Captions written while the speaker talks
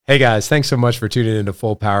Hey guys, thanks so much for tuning into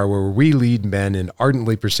Full Power, where we lead men in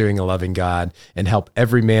ardently pursuing a loving God and help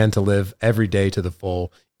every man to live every day to the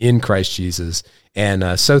full in Christ Jesus.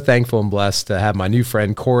 And so thankful and blessed to have my new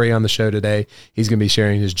friend Cory on the show today. He's going to be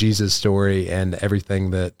sharing his Jesus story and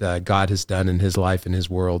everything that God has done in his life and his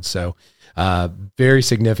world. So very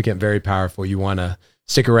significant, very powerful. You want to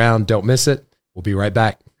stick around, don't miss it. We'll be right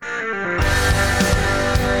back.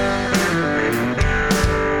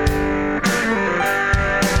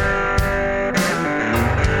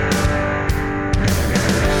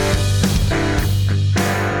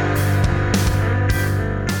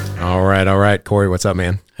 All right, Cory, what's up,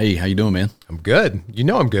 man? Hey, how you doing, man? I'm good. You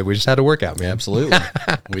know I'm good. We just had a workout, man. Absolutely.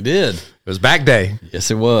 We did. It was back day.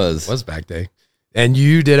 Yes, it was. It was back day. And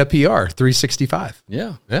you did a PR, 365.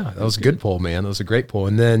 Yeah. Yeah, that was a good pull, man. That was a great pull.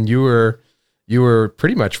 And then you were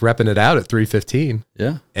pretty much repping it out at 315.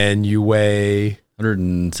 Yeah. And you weigh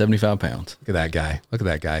 175 pounds. Look at that guy. Look at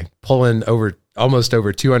that guy. Pulling almost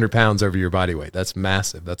over 200 pounds over your body weight. That's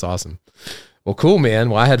massive. That's awesome. Well, cool,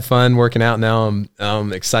 man. Well, I had fun working out. Now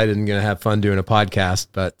I'm excited and going to have fun doing a podcast.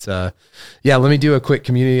 But yeah, let me do a quick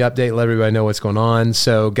community update, let everybody know what's going on.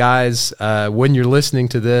 So guys, when you're listening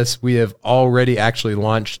to this, we have already actually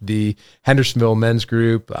launched the Hendersonville men's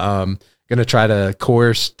group. Going to try to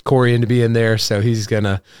coerce Cory into being there. So he's going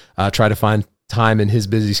to try to find time in his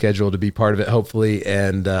busy schedule to be part of it, hopefully.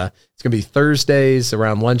 And it's going to be Thursdays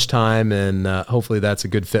around lunchtime, and hopefully that's a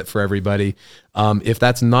good fit for everybody. If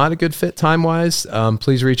that's not a good fit time-wise,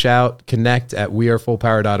 please reach out, connect at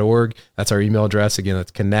wearefullpower.org. That's our email address. Again,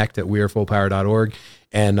 it's connect at wearefullpower.org.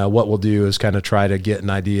 And what we'll do is kind of try to get an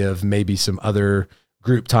idea of maybe some other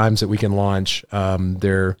group times that we can launch.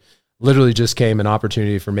 There literally just came an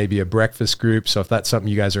opportunity for maybe a breakfast group. So if that's something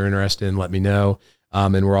you guys are interested in, let me know.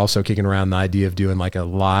 And we're also kicking around the idea of doing like a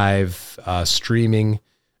live streaming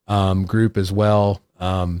group as well.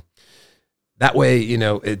 That way,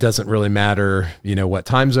 it doesn't really matter, what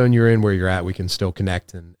time zone you're in, where you're at, we can still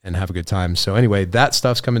connect and have a good time. So anyway, that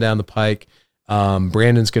stuff's coming down the pike.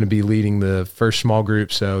 Brandon's going to be leading the first small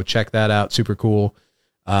group. So check that out. Super cool.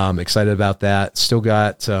 Excited about that. Still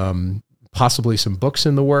got possibly some books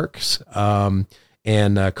in the works.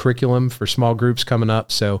 And curriculum for small groups coming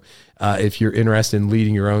up. So if you're interested in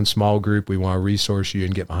leading your own small group, we want to resource you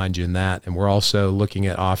and get behind you in that. And we're also looking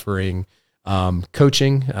at offering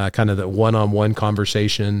coaching, kind of the one-on-one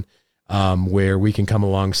conversation where we can come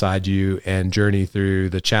alongside you and journey through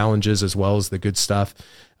the challenges as well as the good stuff.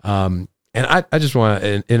 And I just want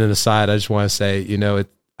to, in an aside, I just want to say,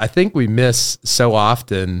 I think we miss so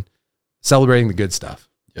often celebrating the good stuff.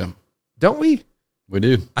 Yeah. Don't we? We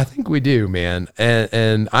do. I think we do, man.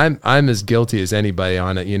 And I'm as guilty as anybody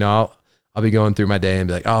on it. I'll be going through my day and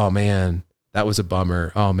be like, oh man, that was a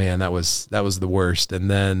bummer. Oh man, that was the worst. And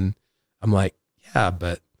then I'm like, yeah,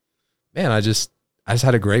 but man, I just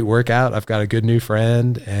had a great workout. I've got a good new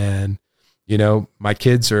friend, and my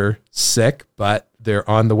kids are sick, but they're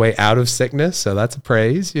on the way out of sickness. So that's a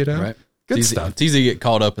praise, Right. Good stuff. It's easy to get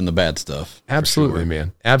caught up in the bad stuff. Absolutely,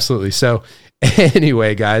 man. Absolutely. So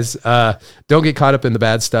anyway, guys, don't get caught up in the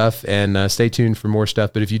bad stuff, and stay tuned for more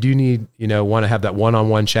stuff. But if you do need, want to have that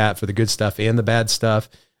one-on-one chat for the good stuff and the bad stuff,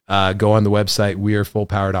 go on the website,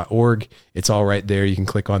 wearefullpower.org. It's all right there. You can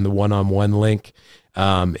click on the one-on-one link.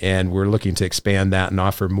 And we're looking to expand that and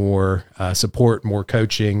offer more support, more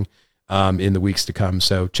coaching in the weeks to come.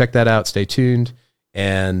 So check that out. Stay tuned.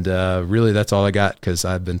 And really, that's all I got because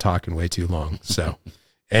I've been talking way too long. So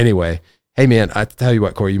anyway, hey, man, I tell you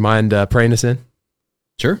what, Cory, you mind praying us in?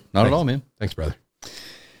 Sure. Not Thanks. at all, man. Thanks, brother.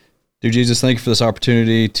 Dear Jesus, thank you for this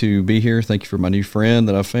opportunity to be here. Thank you for my new friend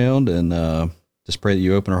that I found. And just pray that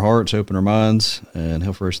you open our hearts, open our minds, and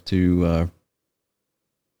help us to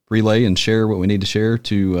relay and share what we need to share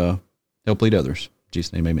to help lead others. In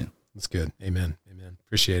Jesus' name, amen. That's good. Amen. Amen.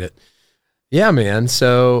 Appreciate it. Yeah, man.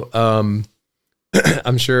 So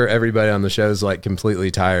I'm sure everybody on the show is like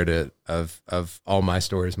completely tired of all my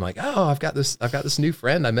stories. I'm like, oh, I've got this new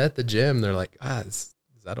friend I met at the gym. They're like, is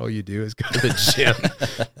that all you do is go to the gym?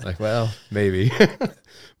 Like, well, maybe.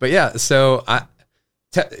 But yeah, so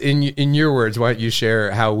in your words, why don't you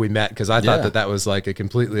share how we met? Because I thought that was like a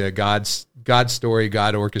completely a God story,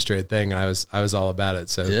 God orchestrated thing. I was all about it.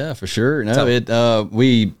 So yeah, for sure. No,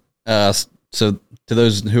 so to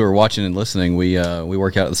those who are watching and listening, we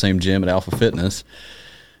work out at the same gym at Alpha Fitness,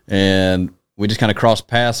 and we just kind of crossed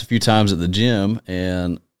paths a few times at the gym,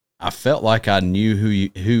 and I felt like I knew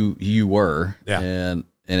who you were, and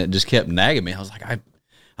it just kept nagging me. I was like,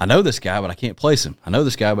 I know this guy, but I can't place him. I know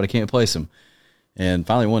this guy, but I can't place him. And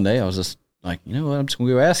finally one day I was just like, you know what, I'm just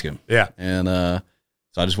gonna go ask him. Yeah. And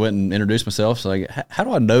So I just went and introduced myself. So like, how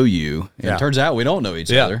do I know you? And it turns out we don't know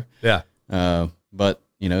each other. Yeah. But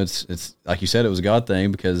it's like you said, it was a God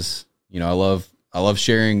thing because, I love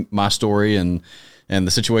sharing my story and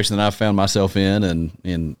the situation that I found myself in.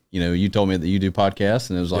 And, you told me that you do podcasts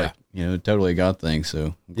and it was like, totally a God thing.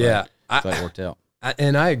 So I'm glad it worked out.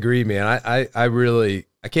 And I agree, man. I really,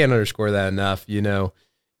 I can't underscore that enough,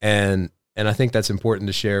 and I think that's important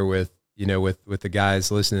to share with the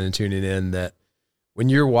guys listening and tuning in, that when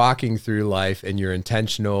you're walking through life and you're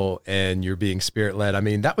intentional and you're being Spirit led, I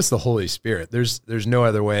mean, that was the Holy Spirit. There's no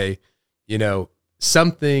other way,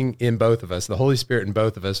 something in both of us, the Holy Spirit in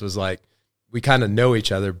both of us was like, we kind of know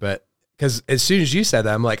each other, but because as soon as you said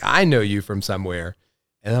that, I'm like, I know you from somewhere.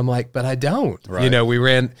 And I'm like, but I don't. Right. We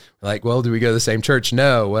ran like, well, do we go to the same church?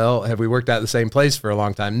 No. Well, have we worked out the same place for a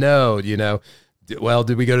long time? No. Well,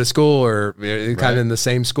 did we go to school or kind of in the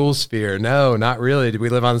same school sphere? No, not really. Did we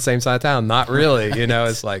live on the same side of town? Not really.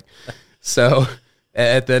 It's like, so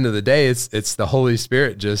at the end of the day, it's the Holy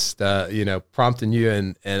Spirit just, prompting you.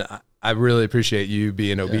 And I really appreciate you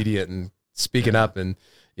being obedient and speaking up. And,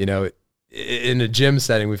 in a gym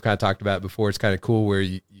setting, we've kind of talked about it before. It's kind of cool where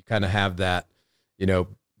you kind of have that,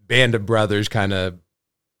 band of brothers kind of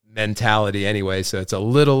mentality anyway. So it's a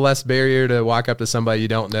little less barrier to walk up to somebody you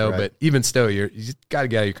don't know, but even still, you got to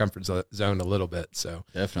get out of your comfort zone a little bit. So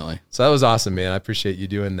definitely. So that was awesome, man. I appreciate you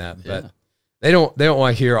doing that, but they don't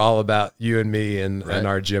want to hear all about you and me and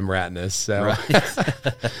our gym ratness. So,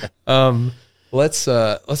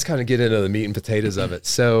 let's kind of get into the meat and potatoes of it.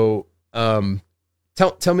 So, tell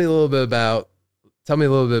me a little bit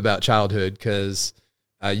about childhood. 'Cause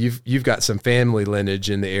you've got some family lineage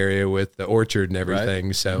in the area with the orchard and everything.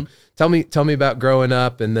 Right. So tell me about growing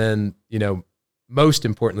up, and then, most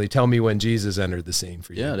importantly, tell me when Jesus entered the scene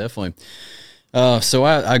for you. Yeah, definitely. So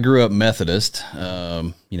I grew up Methodist,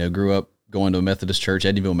 grew up going to a Methodist church,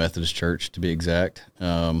 Eddyville Methodist Church to be exact.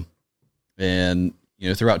 And,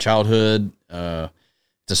 throughout childhood, it's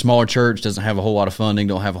a smaller church, doesn't have a whole lot of funding,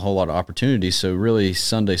 don't have a whole lot of opportunities. So really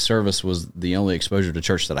Sunday service was the only exposure to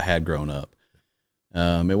church that I had growing up.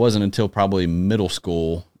 It wasn't until probably middle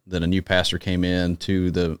school that a new pastor came in to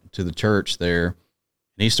the church there,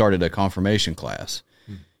 and he started a confirmation class.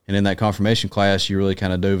 And in that confirmation class, you really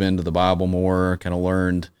kind of dove into the Bible more, kind of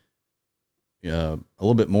learned a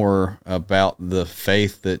little bit more about the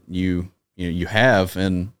faith that you have,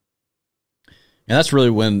 and that's really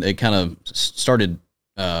when it kind of started.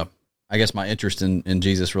 I guess my interest in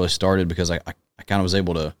Jesus really started because I kind of was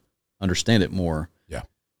able to understand it more. Yeah.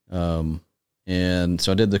 And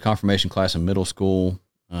so I did the confirmation class in middle school,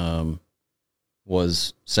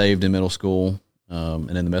 was saved in middle school,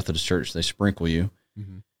 and in the Methodist church, they sprinkle you.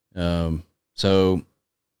 Mm-hmm. So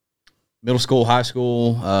middle school, high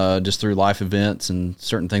school, just through life events and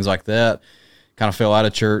certain things like that, kind of fell out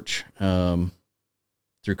of church.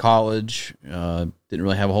 Through college, didn't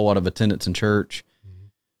really have a whole lot of attendance in church.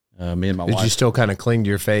 Me and my wife. Did you still kind of cling to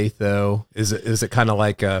your faith though? Is it kind of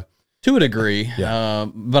like a... To a degree,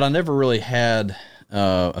 but I never really had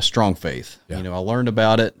a strong faith. Yeah. I learned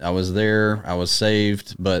about it. I was there. I was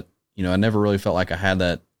saved, but I never really felt like I had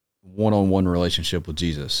that one-on-one relationship with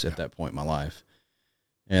Jesus at that point in my life.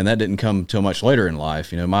 And that didn't come till much later in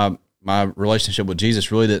life. My relationship with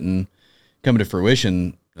Jesus really didn't come to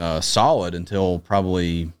fruition solid until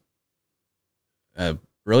probably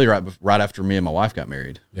really right after me and my wife got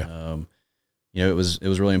married. Yeah. It was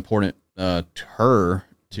really important to her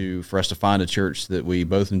for us to find a church that we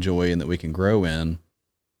both enjoy and that we can grow in.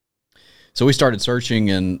 So we started searching,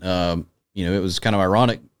 and it was kind of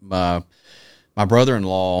ironic. My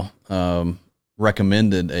brother-in-law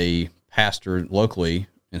recommended a pastor locally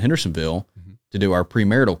in Hendersonville to do our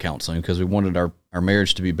premarital counseling because we wanted our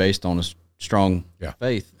marriage to be based on a strong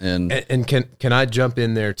faith. And can I jump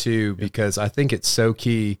in there too? Because I think it's so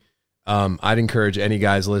key. I'd encourage any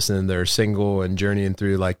guys listening that are single and journeying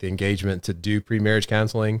through like the engagement to do pre-marriage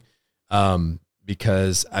counseling.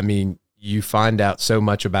 Because I mean, you find out so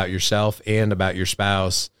much about yourself and about your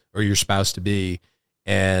spouse or your spouse to be.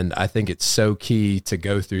 And I think it's so key to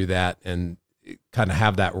go through that and kind of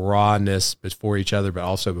have that rawness before each other, but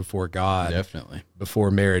also before God. Definitely.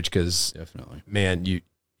 Before marriage. 'Cause man,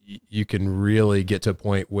 you can really get to a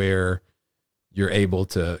point where you're able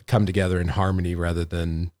to come together in harmony rather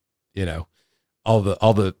than, all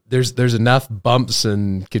the there's enough bumps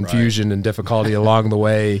and confusion and difficulty along the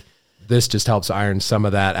way. This just helps iron some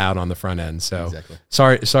of that out on the front end. So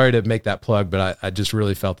sorry to make that plug, but I just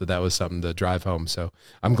really felt that was something to drive home. So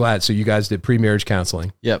I'm glad. So you guys did pre-marriage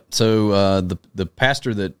counseling. Yep. So the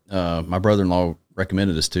pastor that my brother-in-law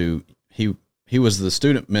recommended us to, he was the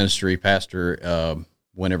student ministry pastor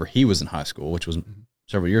whenever he was in high school, which was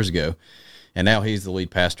several years ago. And now he's the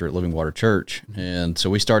lead pastor at Living Water Church. And so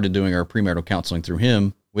we started doing our premarital counseling through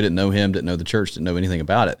him. We didn't know him, didn't know the church, didn't know anything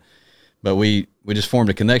about it. But we just formed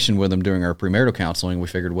a connection with him during our premarital counseling. We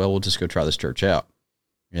figured, well, we'll just go try this church out.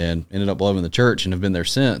 And ended up loving the church and have been there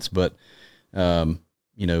since. But,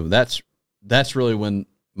 that's really when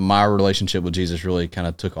my relationship with Jesus really kind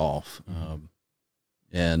of took off.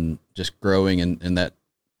 And just growing in that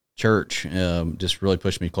church just really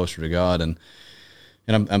pushed me closer to God. And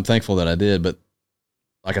I'm thankful that I did. But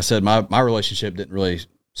like I said, my relationship didn't really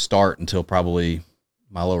start until probably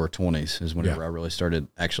my lower 20s is whenever I really started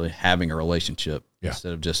actually having a relationship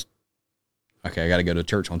instead of just, okay, I got to go to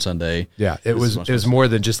church on Sunday. Yeah, it was more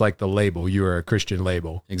than just like the label. You were a Christian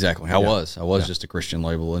label. Exactly. I was just a Christian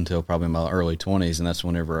label until probably my early 20s, and that's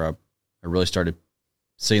whenever I really started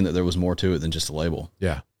seeing that there was more to it than just a label.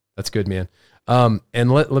 Yeah, that's good, man.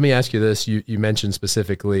 And let me ask you this. You mentioned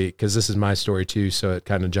specifically, because this is my story too, so it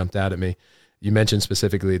kind of jumped out at me. You mentioned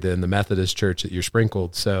specifically in the Methodist church that you're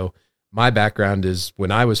sprinkled. So my background is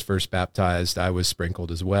when I was first baptized, I was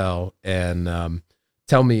sprinkled as well. And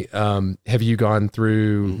tell me, have you gone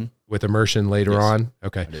through with immersion later on?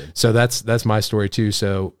 Okay. So that's my story too.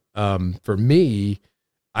 So for me,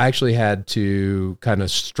 I actually had to kind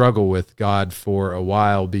of struggle with God for a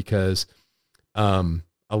while because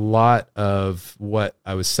a lot of what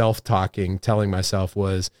I was self-talking, telling myself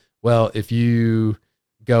was, well, if you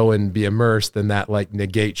go and be immersed, then that like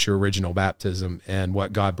negates your original baptism. And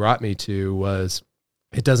what God brought me to was,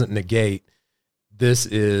 it doesn't negate. This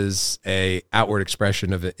is a outward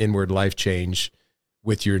expression of an inward life change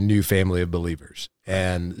with your new family of believers.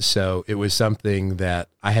 And so it was something that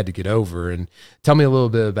I had to get over. And tell me a little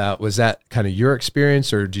bit about, was that kind of your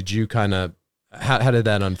experience, or did you kind of, how did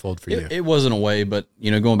that unfold for you? It wasn't a way, but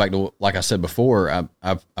going back to, like I said before,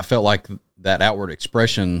 I felt like that outward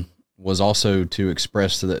expression was also to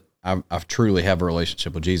express that I truly have a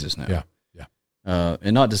relationship with Jesus now. Yeah.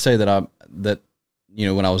 And not to say that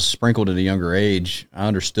when I was sprinkled at a younger age, I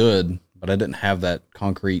understood, but I didn't have that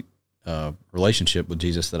concrete relationship with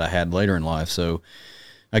Jesus that I had later in life. So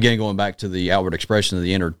again, going back to the outward expression of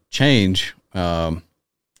the inner change,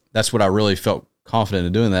 that's what I really felt confident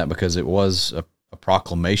in doing, that because it was a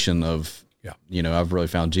proclamation of, I've really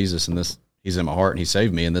found Jesus, and he's in my heart and he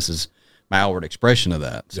saved me, and this is my outward expression of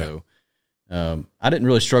that. So I didn't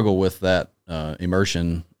really struggle with that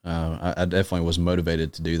immersion. I definitely was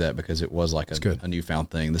motivated to do that because it was like a newfound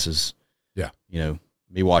thing. This is,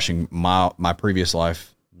 me washing my previous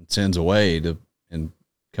life sins away and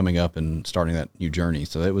coming up and starting that new journey.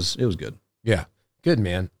 So it was good. Yeah. Good,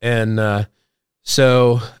 man. And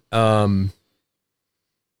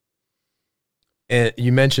and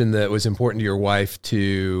you mentioned that it was important to your wife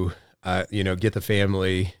to, get the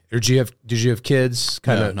family, or did you have kids?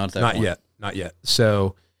 No, not yet.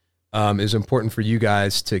 So, it was important for you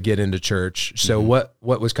guys to get into church. So what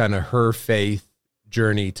was kind of her faith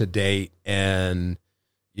journey to date, and,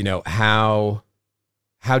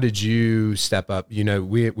 how did you step up?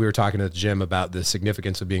 We were talking at the gym about the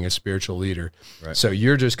significance of being a spiritual leader. Right. So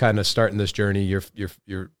you're just kind of starting this journey. You're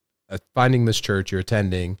finding this church, you're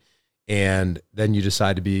attending, and then you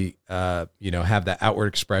decide to be, have that outward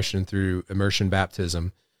expression through immersion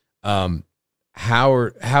baptism.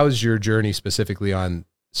 How's your journey specifically on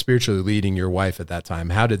spiritually leading your wife at that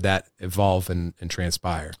time? How did that evolve and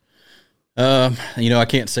transpire? I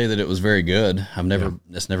can't say that it was very good.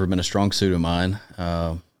 It's never been a strong suit of mine.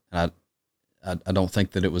 I don't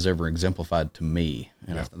think that it was ever exemplified to me.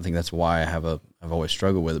 And I think that's why I've always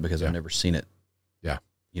struggled with it, because I've never seen it,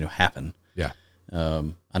 happen. Yeah.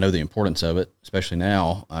 I know the importance of it, especially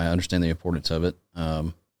now. I understand the importance of it.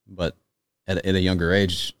 But at a younger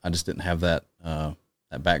age, I just didn't have that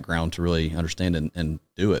background to really understand and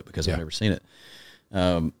do it, because I've never seen it.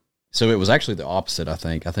 So it was actually the opposite, I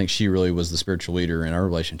think. I think she really was the spiritual leader in our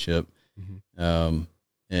relationship,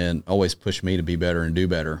 and always pushed me to be better and do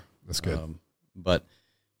better. That's good. But,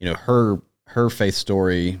 her faith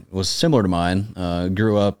story was similar to mine.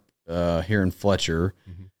 Grew up here in Fletcher,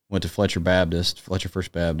 went to Fletcher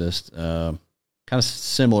First Baptist. Kind of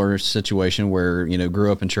similar situation where,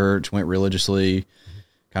 grew up in church, went religiously,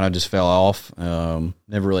 kind of just fell off.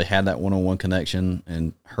 Never really had that one-on-one connection,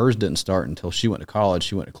 and hers didn't start until she went to college.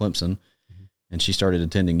 She went to Clemson, and she started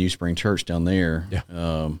attending New Spring Church down there.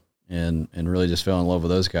 Yeah. And really just fell in love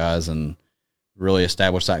with those guys, and really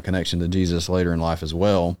established that connection to Jesus later in life as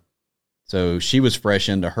well. So she was fresh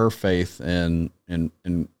into her faith and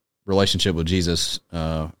relationship with Jesus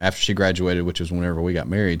after she graduated, which was whenever we got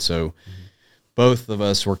married. So both of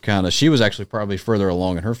us were she was actually probably further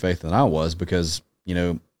along in her faith than I was, because,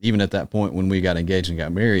 even at that point when we got engaged and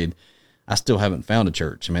got married, I still haven't found a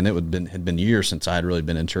church. I mean, it had been years since I had really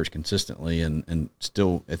been in church consistently, and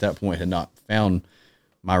still at that point had not found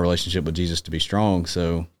my relationship with Jesus to be strong.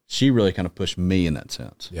 So she really kind of pushed me in that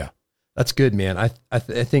sense. Yeah, that's good, man. I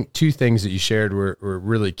think two things that you shared were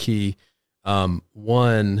really key.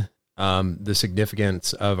 One, the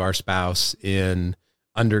significance of our spouse in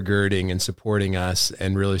undergirding and supporting us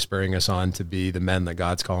and really spurring us on to be the men that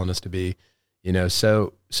God's calling us to be. You know,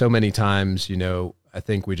 so many times, you know, I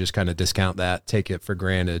think we just kind of discount that, take it for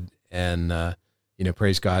granted, and you know,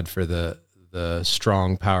 praise God for the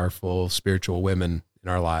strong, powerful, spiritual women in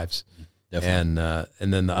our lives. Definitely.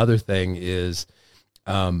 And then the other thing is,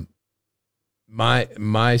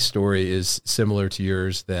 my story is similar to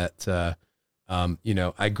yours. That you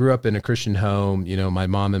know, I grew up in a Christian home. You know, my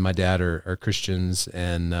mom and my dad are Christians,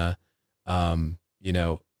 and you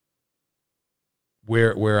know,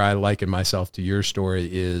 where I liken myself to your story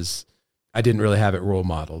is I didn't really have it role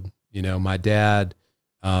modeled. You know, my dad,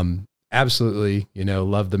 absolutely, you know,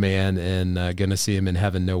 loved the man and going to see him in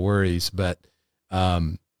heaven, no worries. But,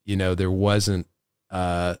 you know, there wasn't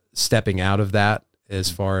stepping out of that as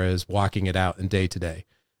far as walking it out in day to day.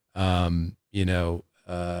 You know,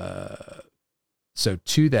 so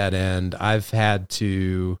to that end, I've had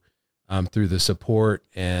to, through the support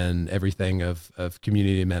and everything of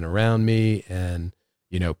community men around me and,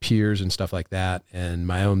 you know, peers and stuff like that, and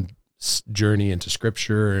my own journey into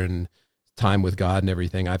scripture and time with God and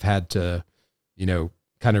everything, I've had to, you know,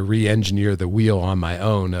 kind of re-engineer the wheel on my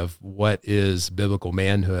own of what is biblical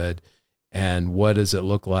manhood and what does it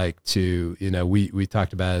look like to, you know, we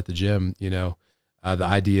talked about it at the gym, you know, the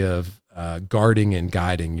idea of guarding and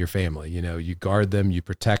guiding your family. You know, you guard them, you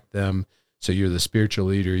protect them. So you're the spiritual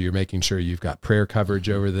leader. You're making sure you've got prayer coverage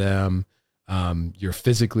over them. You're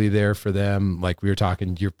physically there for them. Like we were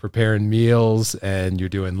talking, you're preparing meals and you're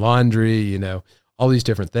doing laundry, you know, all these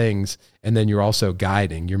different things. And then you're also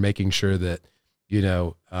guiding, you're making sure that, you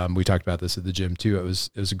know, we talked about this at the gym too. It was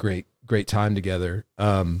a great time together.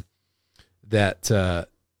 That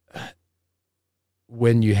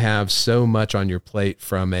when you have so much on your plate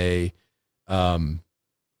from a,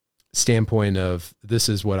 standpoint of this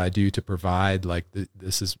is what I do to provide, like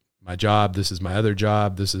this is my job, this is my other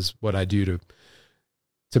job, this is what I do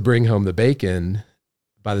to bring home the bacon.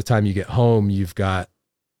 By the time you get home, you've got,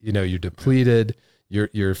 you know, you're depleted,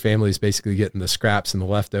 your family's basically getting the scraps and the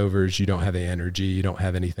leftovers, you don't have any energy, you don't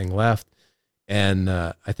have anything left. And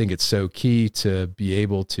I think it's so key to be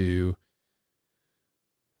able to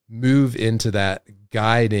move into that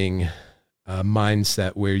guiding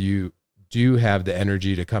mindset where you do have the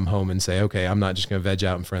energy to come home and say, okay, I'm not just going to veg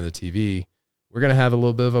out in front of the TV. We're going to have a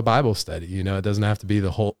little bit of a Bible study. You know, it doesn't have to be a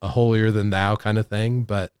holier than thou kind of thing,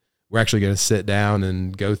 but we're actually going to sit down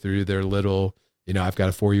and go through their little, you know, I've got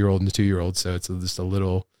a 4-year-old and a 2-year-old. So it's just a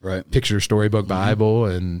little picture storybook Bible.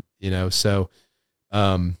 And, you know, so,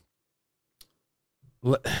 let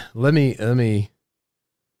me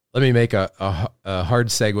make a hard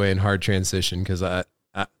segue and hard transition. Cause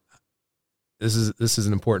this is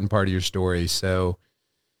an important part of your story. So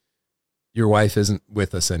your wife isn't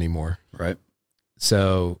with us anymore. Right.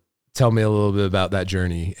 So tell me a little bit about that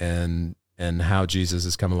journey and how Jesus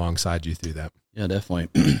has come alongside you through that. Yeah,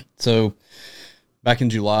 definitely. So back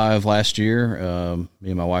in July of last year,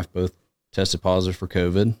 me and my wife both tested positive for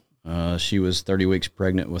COVID. She was 30 weeks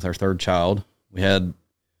pregnant with our third child. At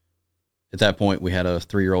that point, we had a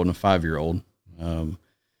 3-year-old and a 5-year-old.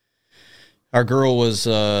 Our girl was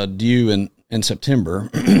due in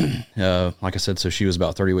September. Like I said, so she was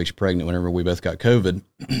about 30 weeks pregnant whenever we both got COVID.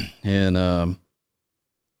 And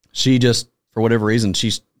she just, for whatever reason,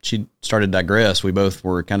 she started to digress. We both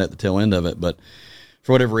were kind of at the tail end of it, but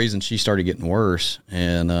for whatever reason, she started getting worse.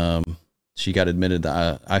 And she got admitted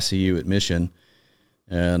to ICU admission.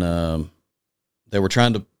 And they were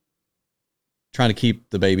trying to keep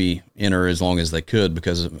the baby in her as long as they could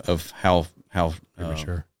because of how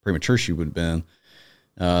premature she would have been.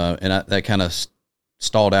 And that kind of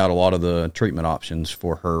stalled out a lot of the treatment options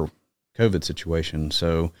for her COVID situation.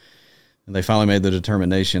 So they finally made the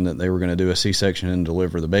determination that they were going to do a C-section and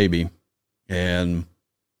deliver the baby. And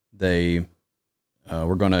they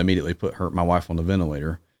were going to immediately put my wife on the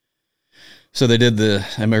ventilator. So they did the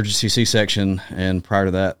emergency C-section. And prior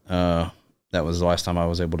to that, that was the last time I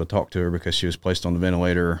was able to talk to her because she was placed on the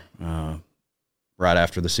ventilator right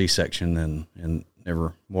after the C-section and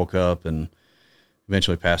never woke up and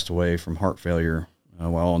eventually passed away from heart failure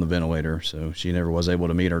while on the ventilator. So she never was able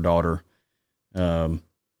to meet her daughter.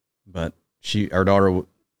 But our daughter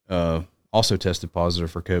also tested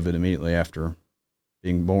positive for COVID immediately after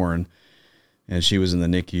being born. And she was in the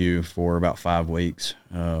NICU for about 5 weeks.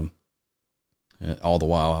 all the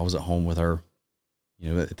while I was at home with her.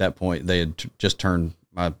 You know, at that point they had just turned,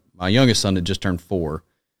 my youngest son had just turned 4.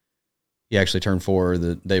 He actually turned 4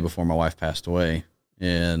 the day before my wife passed away.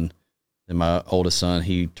 And then my oldest son,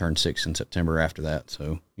 he turned 6 in September after that.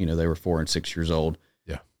 So, you know, they were 4 and 6 years old.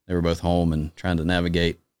 Yeah. They were both home and trying to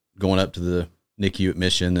navigate going up to the NICU at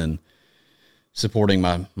Mission and supporting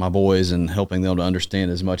my boys and helping them to understand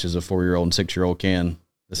as much as a 4-year-old and 6-year-old can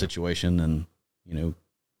the situation, and, you know,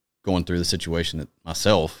 going through the situation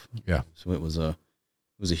myself. Yeah. So it was a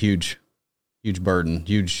huge burden.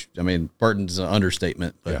 I mean, burden's an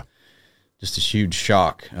understatement, but just a huge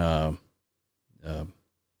shock. So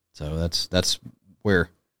that's where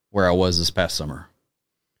I was this past summer.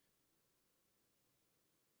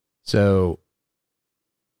 So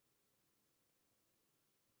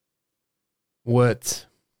what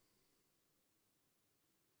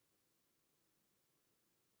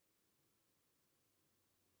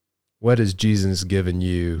has Jesus given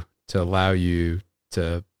you to allow you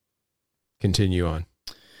to continue on?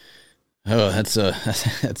 Oh, that's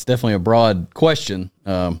definitely a broad question.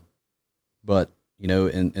 But, you know,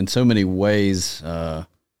 in so many ways,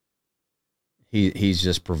 he's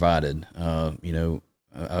just provided. You know,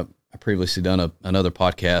 I previously done another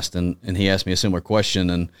podcast, and he asked me a similar question,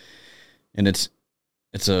 and it's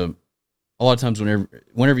a lot of times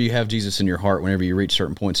whenever you have Jesus in your heart, whenever you reach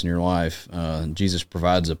certain points in your life, Jesus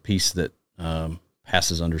provides a peace that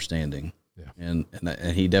passes understanding. Yeah. And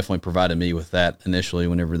he definitely provided me with that initially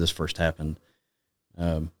whenever this first happened.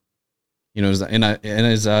 You know,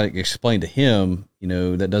 as I explained to him, you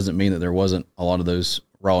know, that doesn't mean that there wasn't a lot of those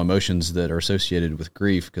raw emotions that are associated with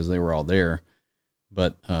grief, because they were all there.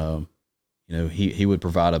 But, you know, he would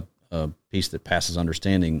provide a peace that passes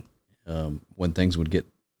understanding when things would get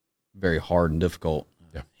very hard and difficult.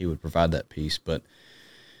 Yeah. He would provide that peace. But,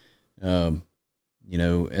 you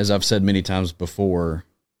know, as I've said many times before,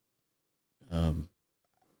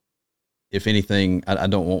 if anything, I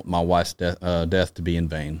don't want my wife's death to be in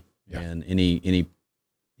vain. Yeah. And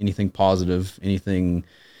anything positive, any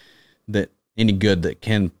good that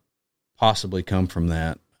can possibly come from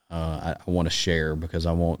that, I want to share, because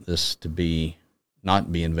I want this to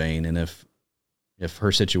not be in vain. And if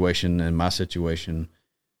her situation and my situation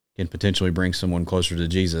can potentially bring someone closer to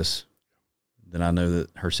Jesus, then I know that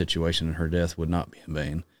her situation and her death would not be in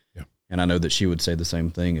vain. Yeah. And I know that she would say the same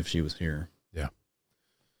thing if she was here. Yeah.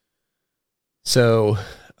 So,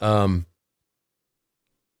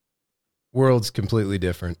 world's completely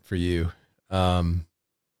different for you. Tell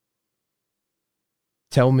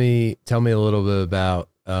me a little bit about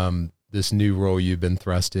this new role you've been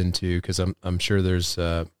thrust into, because I'm sure there's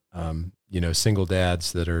you know, single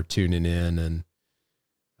dads that are tuning in, and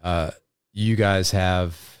you guys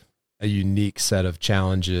have a unique set of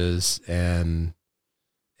challenges and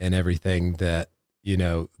everything that, you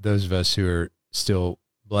know, those of us who are still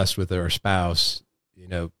blessed with our spouse, you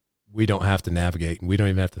know, we don't have to navigate, and we don't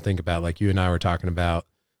even have to think about, like you and I were talking about,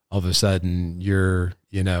 all of a sudden you're,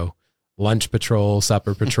 you know, lunch patrol,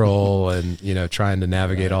 supper patrol, and, you know, trying to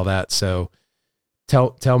navigate all that. So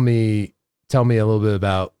tell me a little bit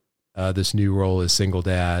about this new role as single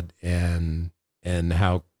dad, and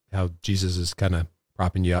how Jesus is kind of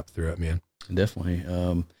propping you up through it, man. Definitely.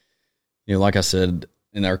 You know, like I said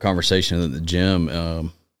in our conversation at the gym,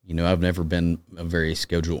 you know, I've never been a very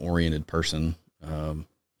schedule oriented person. You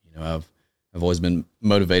know, I've always been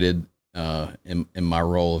motivated in my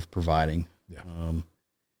role of providing. Yeah.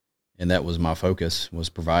 And that was my focus, was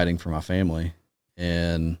providing for my family.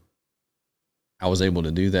 And I was able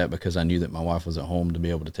to do that because I knew that my wife was at home to be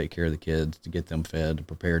able to take care of the kids, to get them fed, to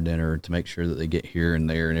prepare dinner, to make sure that they get here and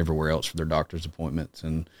there and everywhere else for their doctor's appointments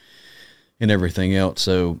and everything else.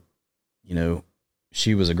 So, you know,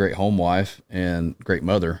 she was a great home wife and great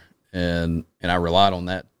mother. And I relied on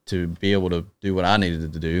that to be able to do what I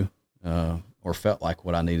needed to do, or felt like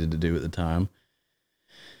what I needed to do at the time.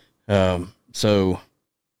 So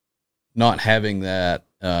not having that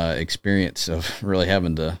experience of really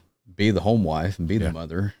having to be the home wife and be the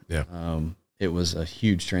mother, it was a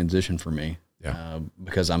huge transition for me,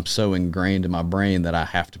 because I'm so ingrained in my brain that I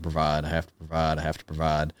have to provide,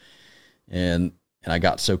 and I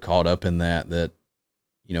got so caught up in that,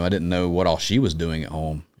 you know, I didn't know what all she was doing at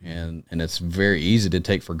home, and it's very easy to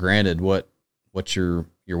take for granted what your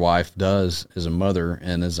wife does as a mother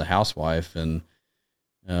and as a housewife, and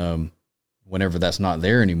whenever that's not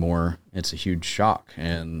there anymore, it's a huge shock.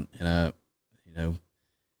 And you know,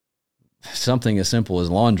 something as simple as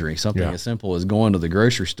laundry, something as simple as going to the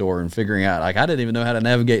grocery store and figuring out, like, I didn't even know how to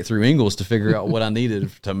navigate through Ingles to figure out what I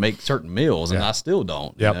needed to make certain meals, and I still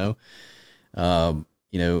don't. You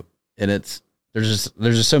know, and there's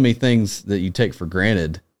just so many things that you take for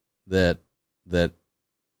granted that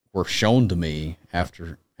were shown to me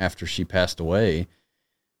after she passed away.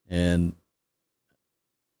 And,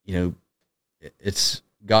 you know, it's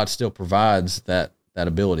God still provides that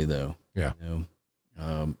ability though. Yeah. You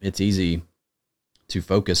know, it's easy to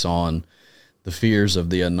focus on the fears of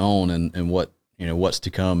the unknown and what, you know, what's to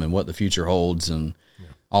come and what the future holds and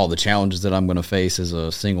all the challenges that I'm going to face as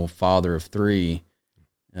a single father of 3.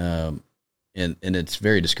 And it's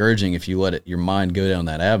very discouraging if you let your mind go down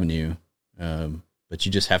that avenue. But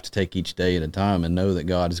you just have to take each day at a time and know that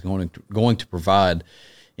God is going to provide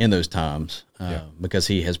in those times, because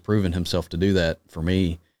he has proven himself to do that for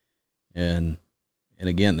me. And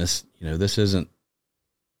again, this isn't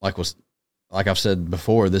like I've said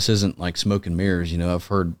before, this isn't like smoke and mirrors. You know, I've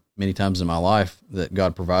heard many times in my life that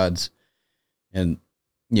God provides, and,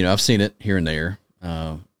 you know, I've seen it here and there.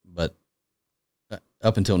 But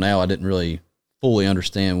up until now, I didn't really fully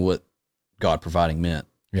understand what God providing meant.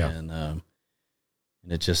 Yeah. And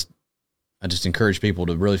I just encourage people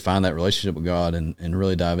to really find that relationship with God and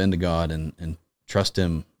really dive into God and trust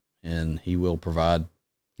him, and he will provide.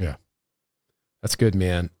 Yeah. That's good,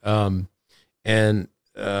 man.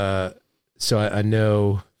 So I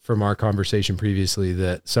know from our conversation previously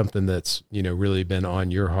that something that's, you know, really been on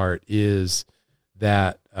your heart is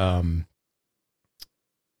that,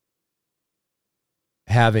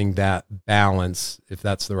 having that balance, if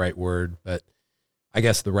that's the right word, but I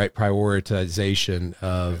guess the right prioritization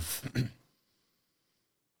of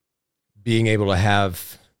being able to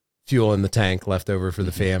have fuel in the tank left over for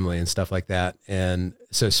the family and stuff like that. And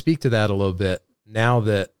so speak to that a little bit now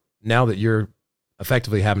that you're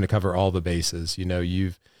effectively having to cover all the bases. You know,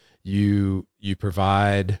 you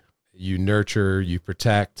provide, you nurture, you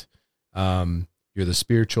protect, you're the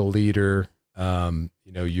spiritual leader. You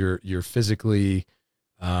know, you're physically,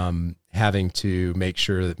 having to make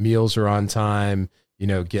sure that meals are on time, you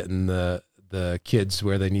know, getting the kids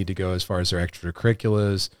where they need to go as far as their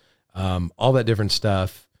extracurriculars, all that different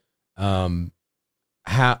stuff. What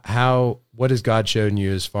has God shown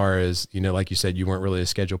you as far as, you know, like you said, you weren't really a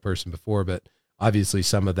schedule person before, but obviously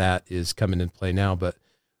some of that is coming into play now, but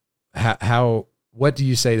what do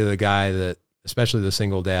you say to the guy that, especially the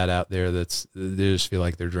single dad out there they just feel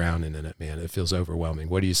like they're drowning in it, man? It feels overwhelming.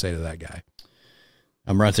 What do you say to that guy?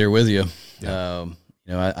 I'm right there with you. Yeah. You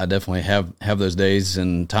know, I definitely have those days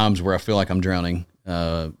and times where I feel like I'm drowning.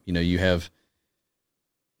 You know, you have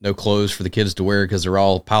no clothes for the kids to wear because they're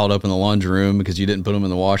all piled up in the laundry room because you didn't put them in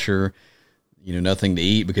the washer. You know, nothing to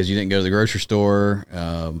eat because you didn't go to the grocery store.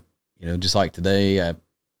 You know, just like today, I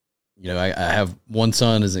have one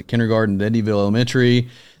son is at kindergarten at Eddyville Elementary.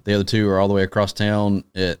 The other 2 are all the way across town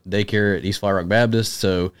at daycare at East Flat Rock Baptist.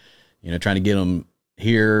 So, you know, trying to get them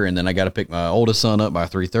here, and then I got to pick my oldest son up by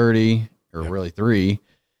 3:30 or really 3,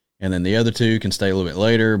 and then the other 2 can stay a little bit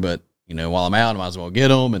later. But, you know, while I'm out, I might as well get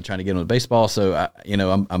them and trying to get them to baseball. So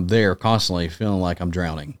I'm there constantly feeling like I'm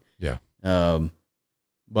drowning. Yeah.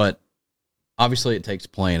 But obviously it takes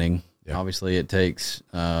planning. Yeah. Obviously it takes,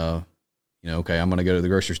 okay, I'm going to go to the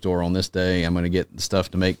grocery store on this day. I'm going to get the stuff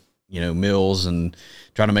to make, you know, meals and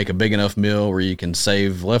try to make a big enough meal where you can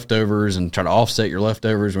save leftovers and try to offset your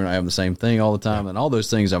leftovers. We're not having the same thing all the time. And all those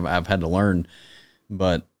things I've had to learn.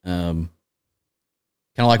 But kind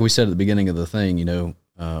of like we said at the beginning of the thing, you know,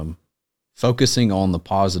 focusing on the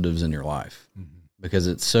positives in your life, because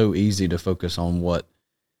it's so easy to focus on what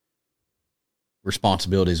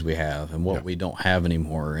responsibilities we have and what we don't have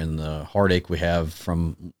anymore, and the heartache we have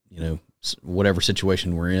from, you know, whatever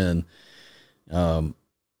situation we're in.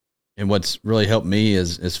 And what's really helped me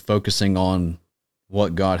is focusing on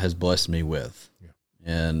what God has blessed me with. Yeah.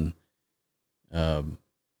 And,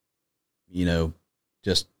 you know,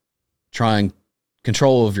 just trying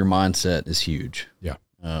control of your mindset is huge. Yeah.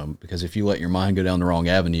 Because if you let your mind go down the wrong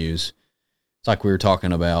avenues, it's like we were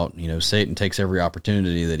talking about, you know, Satan takes every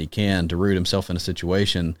opportunity that he can to root himself in a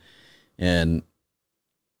situation. And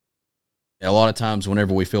a lot of times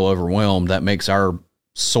whenever we feel overwhelmed, that makes our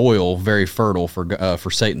soil very fertile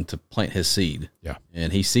for Satan to plant his seed. Yeah.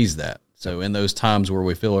 And he sees that. So in those times where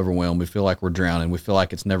we feel overwhelmed, we feel like we're drowning, we feel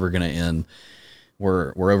like it's never going to end,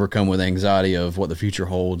 we're overcome with anxiety of what the future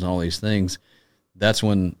holds and all these things. That's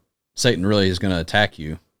when Satan really is going to attack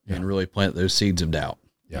you and really plant those seeds of doubt.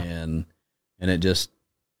 Yeah. And it just,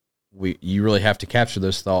 you really have to capture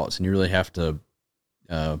those thoughts, and you really have to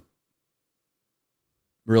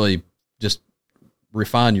really just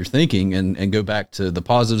refine your thinking and go back to the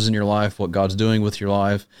positives in your life, what God's doing with your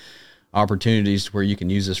life, opportunities where you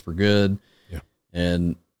can use this for good. Yeah.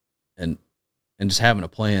 And just having a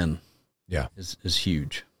plan is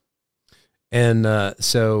huge. And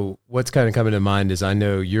so what's kind of coming to mind is I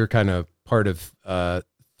know you're kind of part of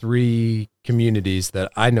 3 communities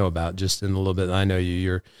that I know about just in a little bit. I know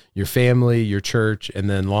your family, your church, and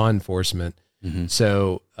then law enforcement. Mm-hmm.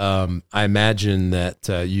 So I imagine that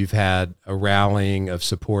you've had a rallying of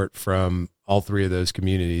support from all 3 of those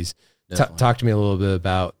communities. Talk to me a little bit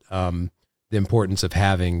about the importance of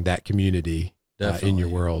having that community in your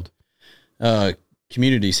world.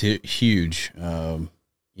 Community's huge.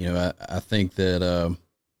 I think that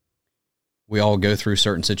we all go through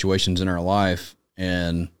certain situations in our life,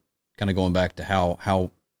 and kind of going back to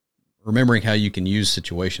how remembering how you can use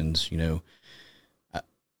situations. I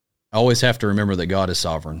always have to remember that God is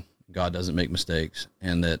sovereign. God doesn't make mistakes,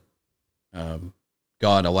 and that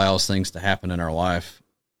God allows things to happen in our life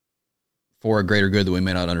for a greater good that we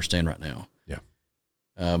may not understand right now. Yeah.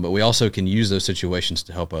 But we also can use those situations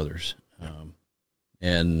to help others.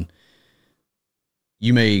 And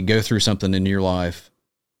you may go through something in your life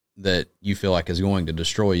that you feel like is going to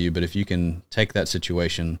destroy you, but if you can take that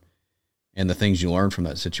situation and the things you learn from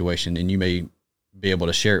that situation, and you may be able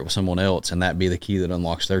to share it with someone else, and that be the key that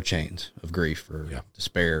unlocks their chains of grief or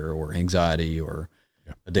despair or anxiety or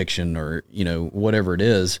addiction or, whatever it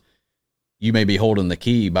is, you may be holding the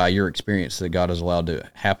key by your experience that God has allowed to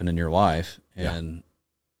happen in your life. And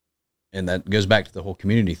that goes back to the whole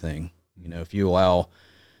community thing. If you allow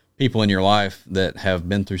people in your life that have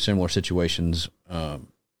been through similar situations,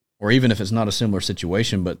 or even if it's not a similar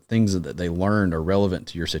situation, but things that they learned are relevant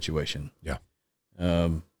to your situation.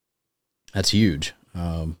 That's huge.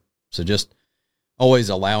 So just always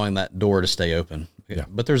allowing that door to stay open.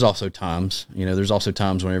 But there's also times,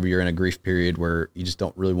 whenever you're in a grief period where you just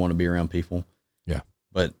don't really want to be around people.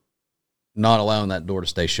 But not allowing that door to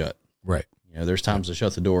stay shut. Right. There's times to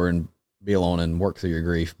shut the door and be alone and work through your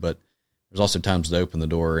grief, but there's also times to open the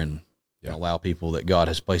door and allow people that God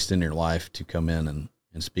has placed in your life to come in and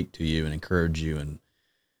speak to you and encourage you and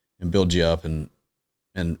build you up and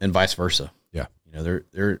vice versa. Yeah.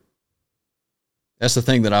 That's the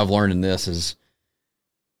thing that I've learned in this is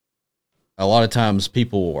a lot of times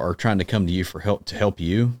people are trying to come to you for help to help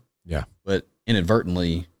you. Yeah. But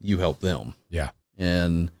inadvertently you help them. Yeah.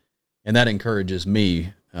 And that encourages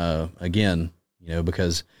me, again,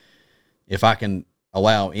 because if I can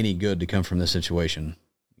allow any good to come from this situation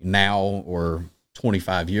now or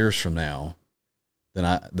 25 years from now, then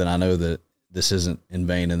I know that this isn't in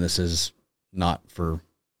vain, and this is not for,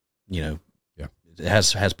 it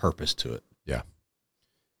has purpose to it. Yeah.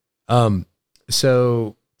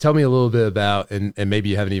 So tell me a little bit about, and maybe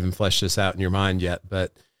you haven't even fleshed this out in your mind yet,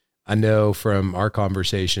 but I know from our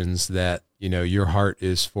conversations that, your heart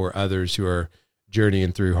is for others who are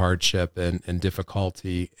journeying through hardship and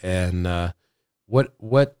difficulty. And, what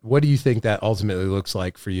do you think that ultimately looks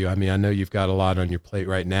like for you? I mean, I know you've got a lot on your plate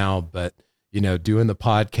right now, but, doing the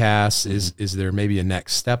podcast, is there maybe a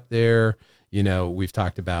next step there? We've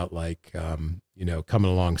talked about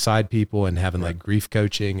coming alongside people and having like grief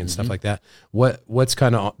coaching and stuff like that. What's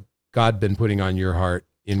kind of God been putting on your heart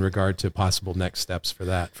in regard to possible next steps for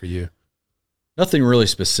that for you? Nothing really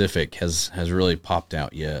specific has really popped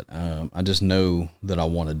out yet. I just know that I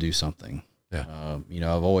want to do something. Yeah.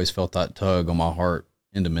 I've always felt that tug on my heart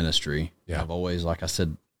into ministry. Yeah. I've always, like I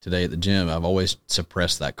said today at the gym, I've always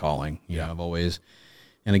suppressed that calling. I've always,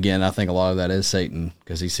 and again, I think a lot of that is Satan,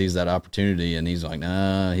 because he sees that opportunity and he's like,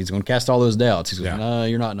 nah, he's going to cast all those doubts. He's like, nah,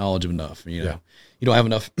 you're not knowledgeable enough. You don't have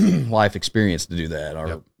enough life experience to do that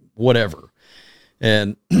or whatever.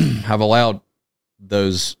 And I've allowed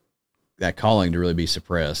that calling to really be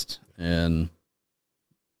suppressed. And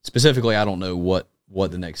specifically, I don't know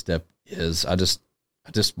what the next step is. I just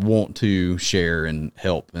want to share and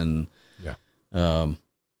help and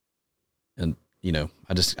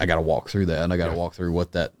I got to walk through that, and I got to walk through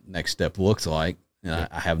what that next step looks like. And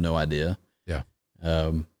I have no idea. Yeah.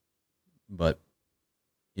 But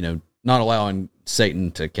not allowing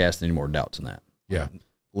Satan to cast any more doubts in that. Yeah.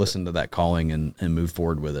 Listen to that calling and move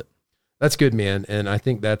forward with it. That's good, man. And I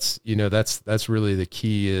think that's really the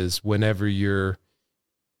key is whenever you're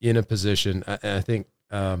in a position, I think,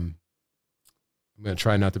 I'm going to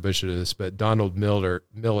try not to butcher this, but Donald Miller,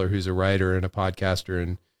 who's a writer and a podcaster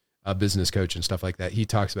and a business coach and stuff like that, he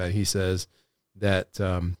talks about it. He says that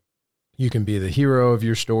you can be the hero of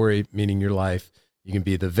your story, meaning your life. You can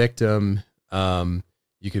be the victim.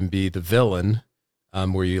 You can be the villain,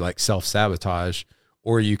 where you like self-sabotage,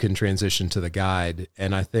 or you can transition to the guide.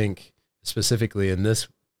 And I think specifically in this,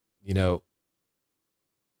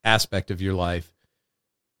 aspect of your life,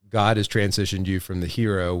 God has transitioned you from the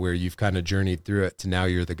hero where you've kind of journeyed through it to now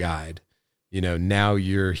you're the guide. Now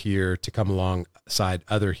you're here to come alongside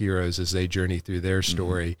other heroes as they journey through their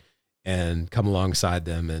story and come alongside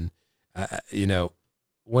them. And,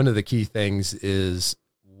 one of the key things is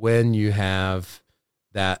when you have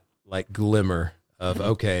that like glimmer of,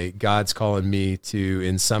 okay, God's calling me to,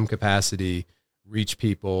 in some capacity, reach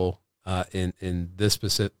people in this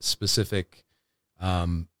specific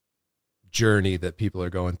journey that people are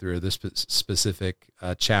going through, this specific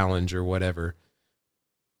challenge or whatever.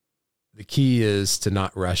 The key is to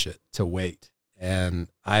not rush it, to wait. And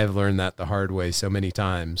I have learned that the hard way so many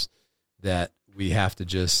times, that we have to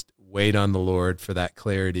just wait on the Lord for that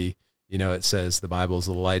clarity. It says the Bible is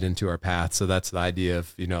a light into our path. So that's the idea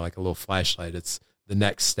of, like a little flashlight. It's the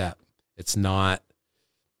next step. It's not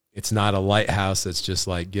a lighthouse that's just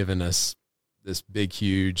like giving us this big,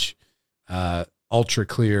 huge, ultra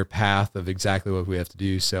clear path of exactly what we have to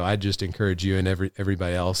do. So I just encourage you and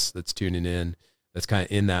everybody else that's tuning in, that's kind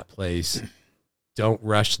of in that place. Don't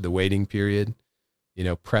rush the waiting period,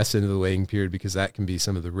 press into the waiting period, because that can be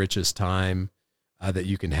some of the richest time that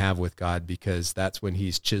you can have with God, because that's when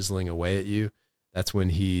he's chiseling away at you. That's when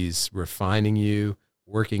he's refining you,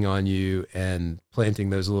 working on you, and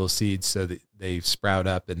planting those little seeds so that they sprout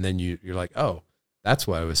up. And then you're like, oh, that's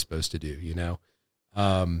what I was supposed to do,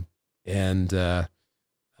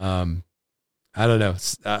 I don't know,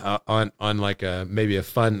 on like maybe a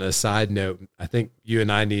fun aside note, I think you and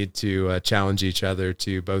I need to challenge each other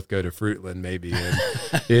to both go to Fruitland maybe. And,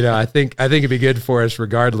 I think it'd be good for us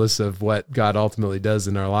regardless of what God ultimately does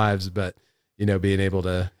in our lives, but, being able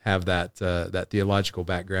to have that theological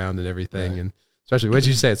background and everything. Right. And especially, what did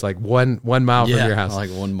you say? It's like one mile from your house.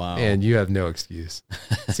 Like 1 mile. And you have no excuse.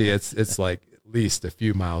 See, it's like at least a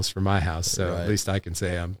few miles from my house. So At least I can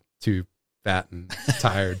say I'm too fat and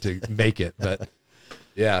tired to make it. But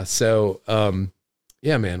yeah, so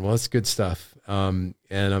man, well, it's good stuff. And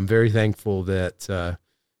I'm very thankful that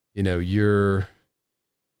you're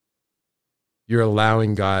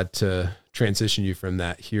allowing God to transition you from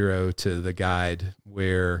that hero to the guide,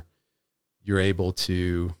 where you're able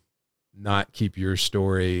to not keep your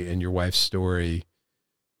story and your wife's story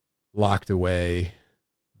locked away,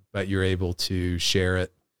 but you're able to share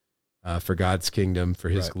it for God's kingdom, for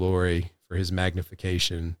his glory, for his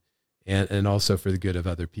magnification, and also for the good of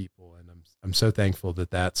other people. And I'm so thankful that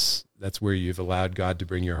that's where you've allowed God to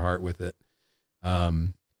bring your heart with it.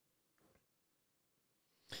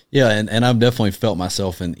 Yeah, and I've definitely felt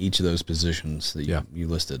myself in each of those positions that you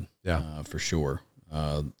listed. Yeah, for sure.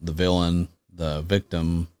 The villain, the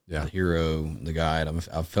victim, the hero, the guide.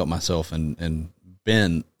 I've felt myself and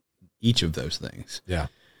been each of those things. Yeah.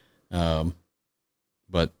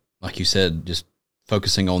 But like you said, just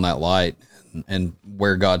focusing on that light and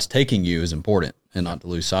where God's taking you is important, and not to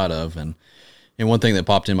lose sight of. And one thing that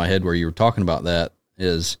popped in my head where you were talking about that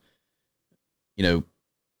is,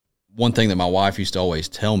 one thing that my wife used to always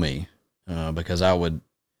tell me, because I would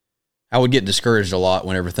get discouraged a lot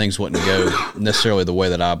whenever things wouldn't go necessarily the way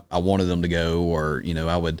that I wanted them to go, or,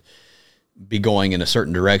 I would be going in a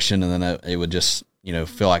certain direction, and then it would just,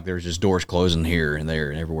 feel like there's just doors closing here and there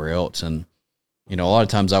and everywhere else. And, a lot of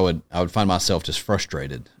times I would find myself just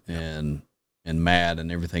frustrated and mad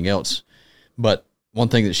and everything else. But one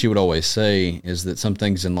thing that she would always say is that some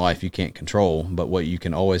things in life you can't control, but what you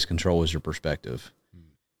can always control is your perspective.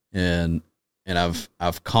 And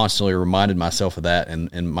I've constantly reminded myself of that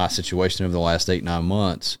in my situation over the last 8-9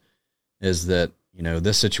 months, is that,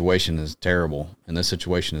 this situation is terrible, and this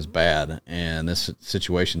situation is bad, and this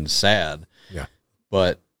situation is sad. Yeah.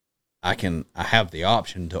 But I have the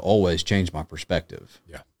option to always change my perspective.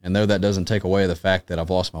 Yeah. And though that doesn't take away the fact that I've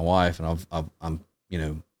lost my wife and I'm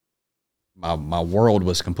my world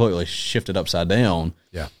was completely shifted upside down.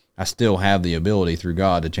 Yeah. I still have the ability through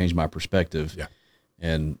God to change my perspective. Yeah.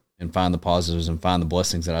 And find the positives and find the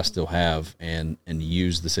blessings that I still have, and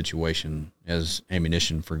use the situation as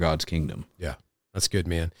ammunition for God's kingdom. Yeah, that's good,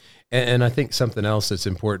 man. And I think something else that's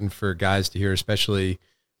important for guys to hear, especially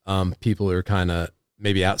people who are kind of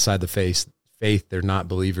maybe outside the faith, they're not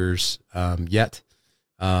believers yet.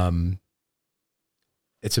 It's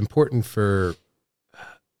important for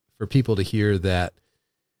people to hear that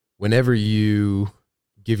whenever you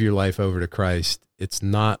give your life over to Christ, it's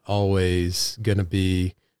not always going to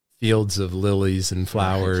be fields of lilies and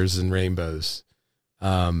flowers and rainbows.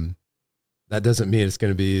 That doesn't mean it's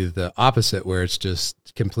going to be the opposite, where it's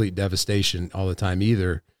just complete devastation all the time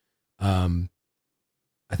either.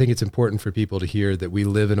 I think it's important for people to hear that we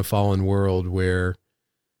live in a fallen world where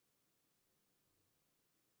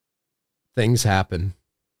things happen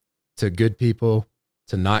to good people,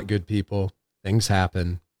 to not good people. Things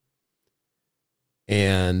happen.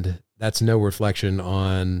 And that's no reflection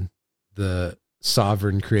on the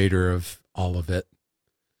sovereign creator of all of it.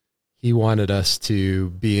 he wanted us to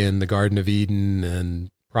be in the Garden of Eden and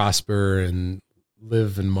prosper and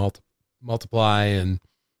live and multiply and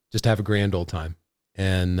just have a grand old time.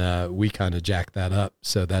 And we kind of jacked that up.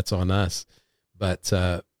 So that's on us. But,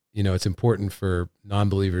 it's important for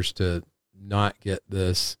non-believers to not get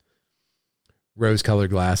this rose-colored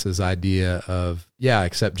glasses idea of, I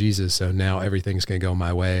accept Jesus, so now everything's going to go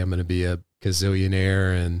my way. I'm going to be a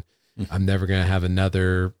gazillionaire, and I'm never going to have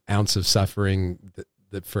another ounce of suffering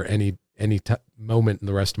that for any moment in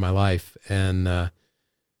the rest of my life. And,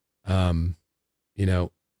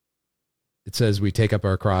 it says we take up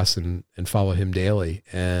our cross and follow him daily.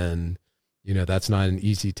 And, that's not an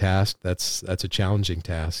easy task. That's a challenging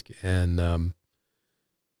task. And,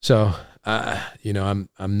 so, I'm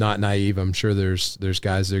not naive. I'm sure there's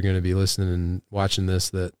guys that are going to be listening and watching this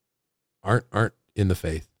that aren't in the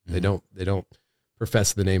faith. Mm-hmm. They don't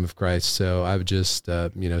profess the name of Christ. So I would just,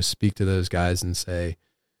 speak to those guys and say,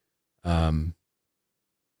 open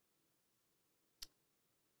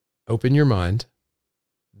your mind.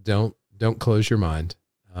 Don't close your mind.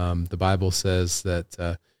 The Bible says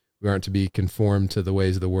that, we aren't to be conformed to the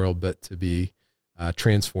ways of the world, but to be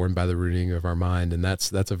transformed by the renewing of our mind. And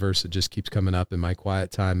that's a verse that just keeps coming up in my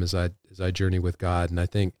quiet time as I journey with God. And I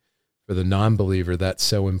think for the non-believer, that's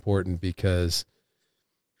so important, because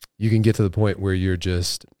you can get to the point where you're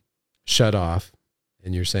just shut off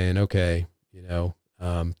and you're saying, okay,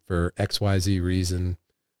 for XYZ reason,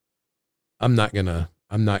 I'm not going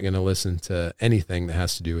to listen to anything that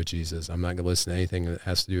has to do with Jesus. I'm not going to listen to anything that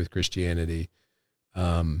has to do with Christianity.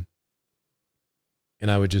 And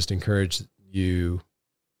I would just encourage you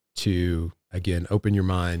to, again, open your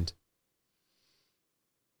mind,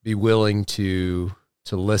 be willing to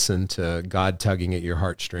listen to God tugging at your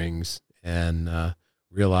heartstrings, and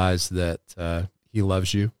realize that he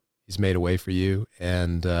loves you. He's made a way for you.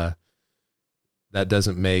 And that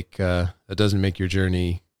doesn't make your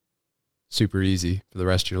journey super easy for the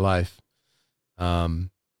rest of your life. But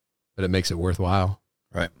it makes it worthwhile.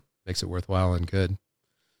 Right. Makes it worthwhile and good.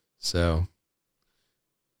 So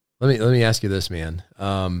let me ask you this, man.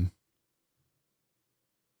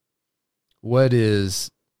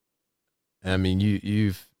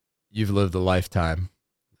 You've lived a lifetime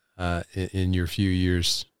in your few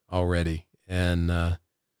years already. And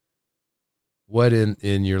what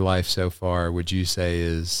in your life so far would you say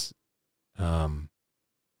is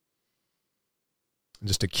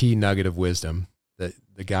just a key nugget of wisdom that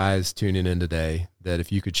the guys tuning in today, that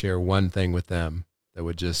if you could share one thing with them that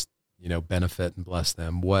would just, benefit and bless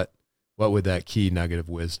them, what would that key nugget of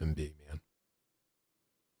wisdom be, man?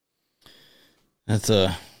 That's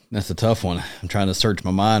a tough one. I'm trying to search my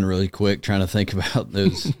mind really quick, trying to think about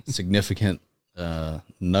those significant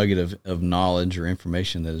nugget of knowledge or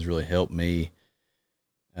information that has really helped me.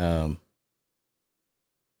 I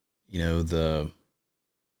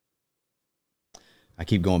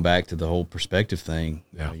keep going back to the whole perspective thing.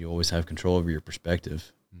 Yeah. You always have control over your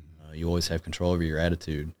perspective. Mm-hmm. You always have control over your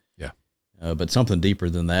attitude. Yeah. But something deeper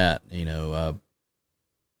than that,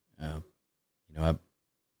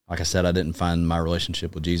 like I said, I didn't find my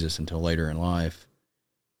relationship with Jesus until later in life.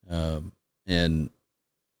 And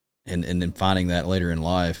then finding that later in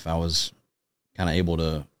life, I was kind of able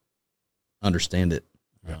to understand it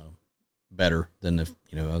better than if,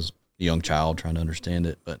 I was a young child trying to understand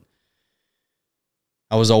it. But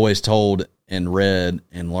I was always told and read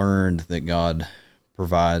and learned that God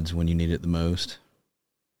provides when you need it the most.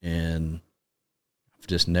 And I've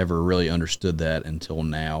just never really understood that until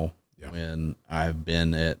now, when I've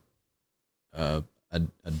been at a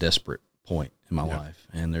desperate point in my life.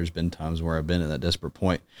 And there's been times where I've been at that desperate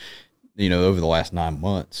point, over the last 9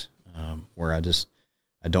 months, where I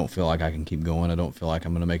don't feel like I can keep going. I don't feel like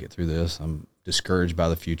I'm going to make it through this. I'm discouraged by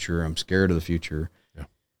the future. I'm scared of the future. Yeah.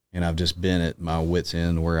 And I've just been at my wit's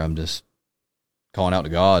end where I'm just calling out to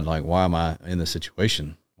God, like, why am I in this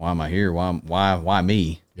situation? Why am I here? Why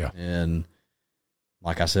me? Yeah. And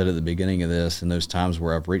like I said at the beginning of this, in those times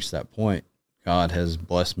where I've reached that point, God has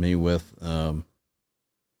blessed me with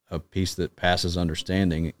a peace that passes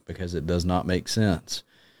understanding, because it does not make sense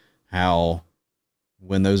how,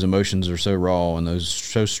 when those emotions are so raw and those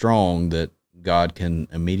so strong, that God can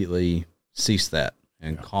immediately cease that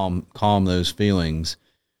and calm those feelings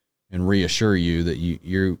and reassure you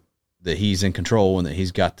that that He's in control and that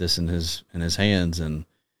He's got this in His hands. And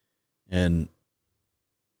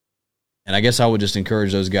I guess I would just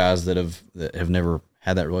encourage those guys that have never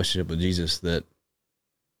had that relationship with Jesus, that,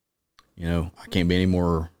 I can't be any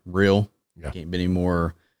more real. Yeah. I can't be any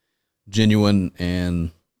more genuine,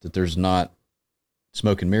 and that there's not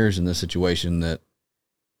smoke and mirrors in this situation. That,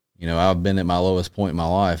 I've been at my lowest point in my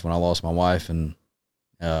life when I lost my wife, and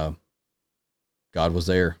God was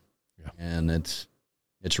there. Yeah. And it's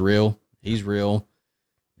real. He's real,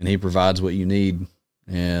 and he provides what you need.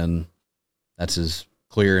 And that's as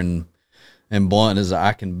clear and blunt as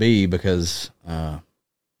I can be, because, like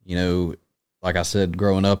I said,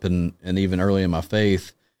 growing up and even early in my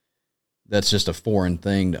faith, that's just a foreign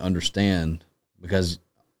thing to understand, because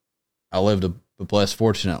I lived a blessed,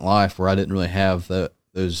 fortunate life where I didn't really have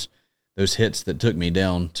those hits that took me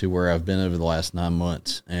down to where I've been over the last 9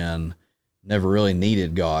 months, and never really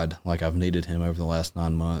needed God like I've needed him over the last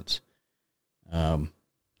 9 months.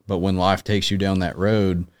 But when life takes you down that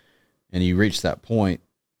road and you reach that point,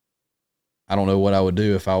 I don't know what I would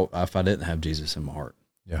do if I didn't have Jesus in my heart.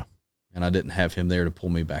 Yeah. And I didn't have him there to pull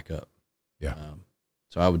me back up. Yeah.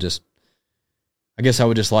 So I guess I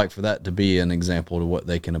would just like for that to be an example to what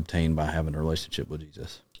they can obtain by having a relationship with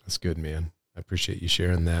Jesus. That's good, man. I appreciate you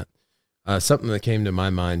sharing that. Something that came to my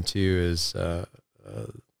mind too is the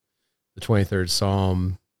 23rd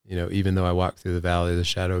Psalm. Even though I walk through the valley of the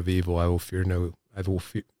shadow of evil, I will fear no.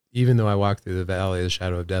 Even though I walk through the valley of the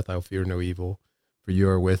shadow of death, I will fear no evil. For you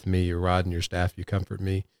are with me; your rod and your staff, you comfort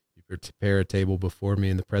me. You prepare a table before me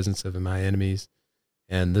in the presence of my enemies.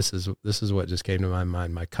 And this is what just came to my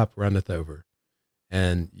mind. My cup runneth over.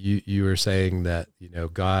 And you were saying that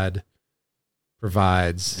God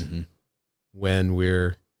provides when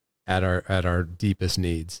we're at our deepest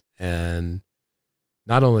needs, and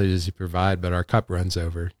not only does he provide, but our cup runs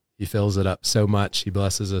over. He fills it up so much. He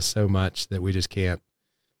blesses us so much that we just can't.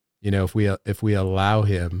 If we allow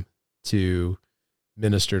him to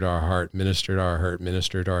minister to our heart, minister to our hurt,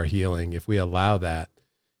 minister to our healing, if we allow that,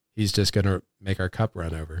 he's just going to make our cup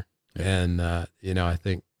run over. Yeah. And I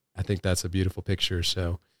think that's a beautiful picture.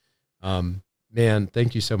 So, man,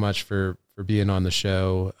 thank you so much for being on the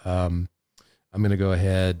show. I'm going to go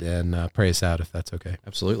ahead and pray us out, if that's okay.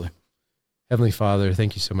 Absolutely. Heavenly Father,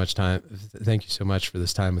 thank you so much Thank you so much for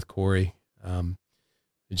this time with Cory.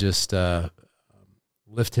 Just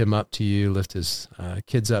lift him up to you, lift his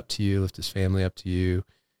kids up to you, lift his family up to you.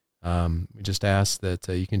 We just ask that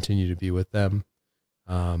you continue to be with them,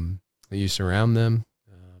 that you surround them.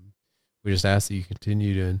 We just ask that you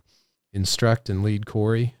continue to instruct and lead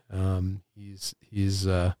Cory. He's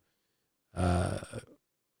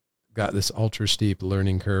got this ultra steep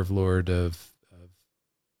learning curve, Lord, of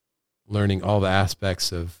learning all the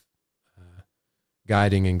aspects of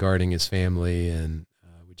guiding and guarding his family. And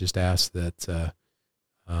we just ask that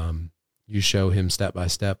you show him step by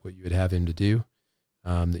step what you would have him to do,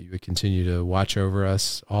 that you would continue to watch over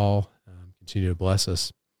us all, continue to bless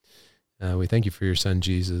us. We thank you for your son,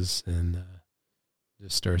 Jesus, and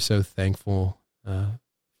just are so thankful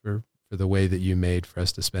for the way that you made for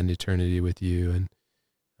us to spend eternity with you.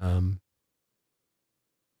 And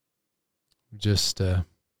just are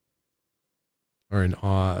in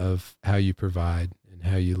awe of how you provide and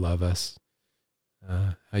how you love us,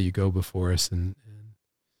 how you go before us and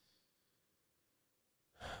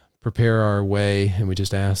prepare our way. And we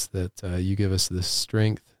just ask that you give us the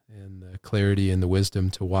strength and the clarity and the wisdom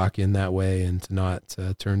to walk in that way, and to not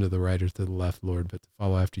turn to the right or to the left, Lord, but to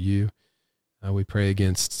follow after you. We pray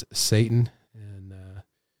against Satan and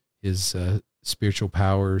his spiritual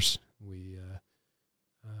powers. We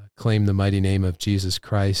claim the mighty name of Jesus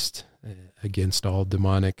Christ against all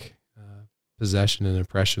demonic possession and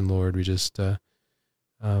oppression, Lord. We just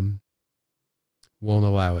won't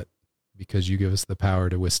allow it, because you give us the power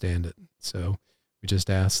to withstand it. So we just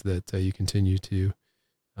ask that you continue to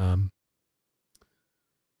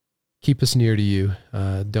keep us near to you.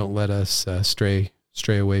 Don't let us stray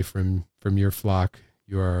away from your flock.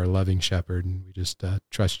 You are our loving shepherd, and we just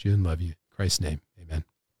trust you and love you. In Christ's name, amen.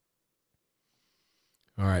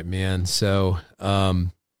 All right, man. So,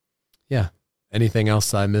 yeah. Anything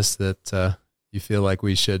else I missed that you feel like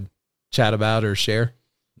we should chat about or share?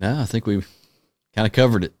 No, I think we've kind of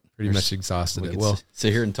covered it. Pretty much exhausted it. Well,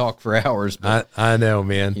 sit here and talk for hours. But, I know,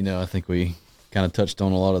 man. I think we kind of touched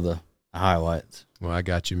on a lot of the highlights. Well, I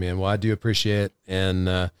got you, man. Well, I do appreciate it.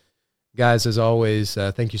 And guys, as always,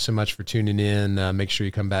 thank you so much for tuning in. Make sure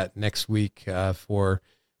you come back next week for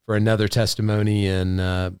another testimony and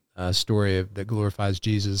a story that glorifies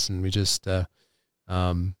Jesus. And we just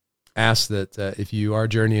ask that if you are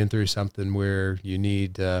journeying through something where you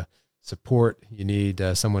need support, you need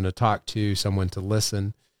someone to talk to, someone to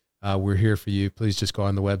listen, we're here for you. Please just go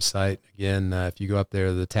on the website. Again, if you go up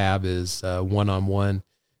there, the tab is one-on-one.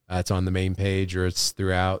 It's on the main page, or it's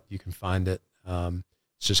throughout. You can find it.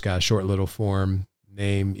 It's just got a short little form,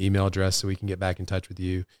 name, email address, so we can get back in touch with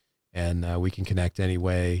you, and we can connect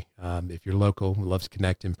anyway. If you're local, we'd love to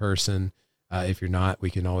connect in person. If you're not,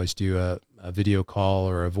 we can always do a video call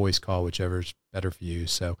or a voice call, whichever's better for you.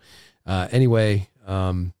 So anyway,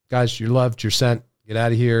 guys, you're loved, you're sent. Get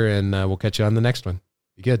out of here, and we'll catch you on the next one.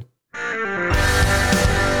 Be good.